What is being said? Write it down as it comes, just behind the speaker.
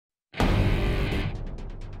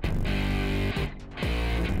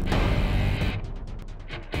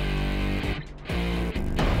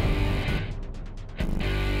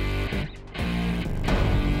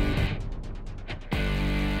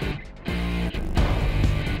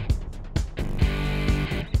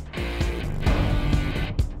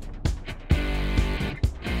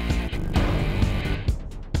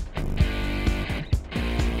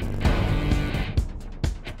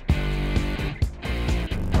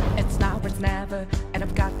never, and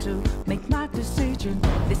I've got to make my decision.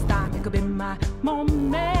 This time it could be my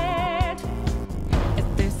moment. Is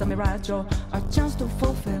this a mirage or a chance to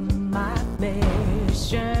fulfill my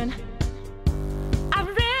mission? A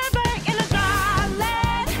river in a dry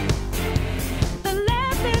land, the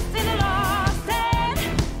left is in a lost land,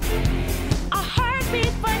 a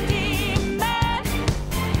heartbeat for a demon,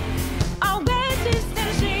 a oasis in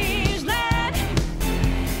a strange land.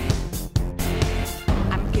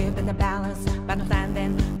 I'm given the balance, but I'm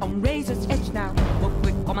standing on razor's edge now. What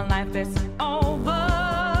quick, all my life is over.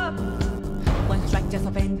 One strike just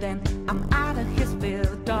a pain, then I'm out of his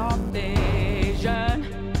field of vision.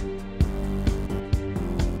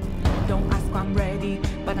 Don't ask why I'm ready,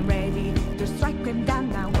 but I'm ready to strike him down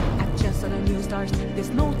now. I just saw the new stars, there's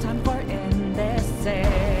no time for indecision.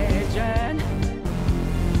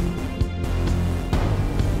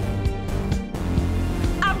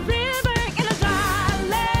 A river in a dry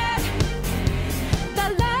land, the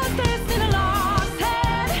left is in a lost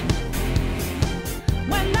hand.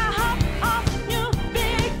 When I hop off new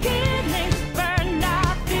beginnings, burn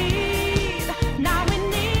our feet. Now we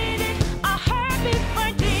need it, a heartbeat for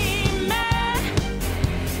a demon,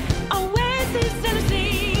 oasis in a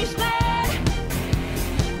strange land.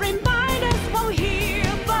 Remind us what we're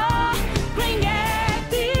here for,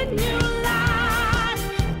 creating new life,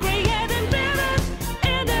 creating rivers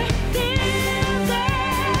in the desert.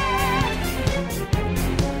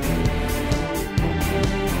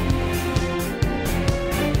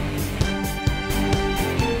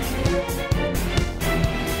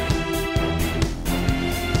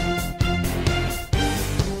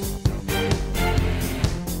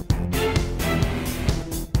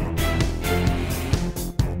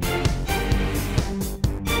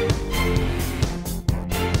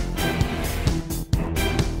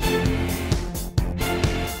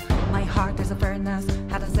 My heart is a furnace,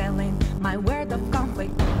 had a sailing, my word of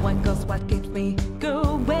conflict. One goes what keeps me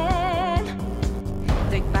going.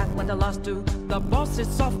 Take back when the lost to the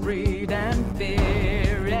bosses of greed and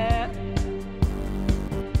fear. Yeah.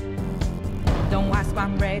 Don't ask why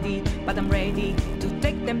I'm ready, but I'm ready to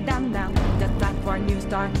take them down now. The time for a new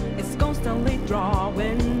start is constantly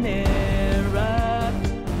drawing nearer.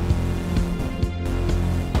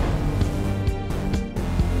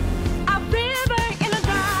 A river in a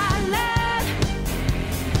dry land,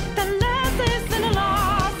 the left is in a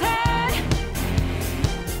lost hand.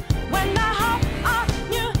 When I hop off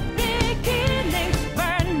new beginnings,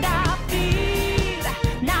 burn our feet.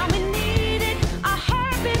 Now we need it, a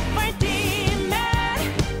heartbeat for a demon,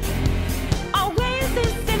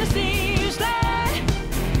 oasis in a strange land.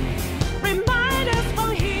 Remind us what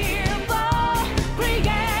we're here for,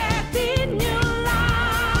 creating new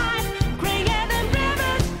life, creating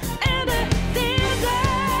rivers in the desert.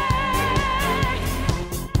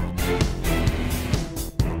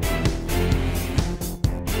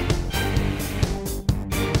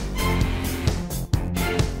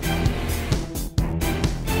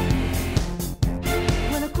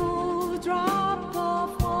 When a cool drop of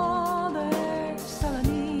water's all I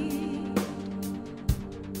need,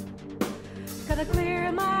 gotta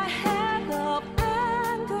clear my head of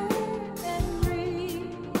anger and greed.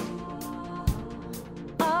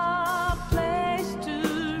 A place to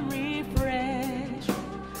refresh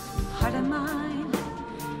heart and mind.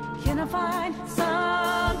 Can I find some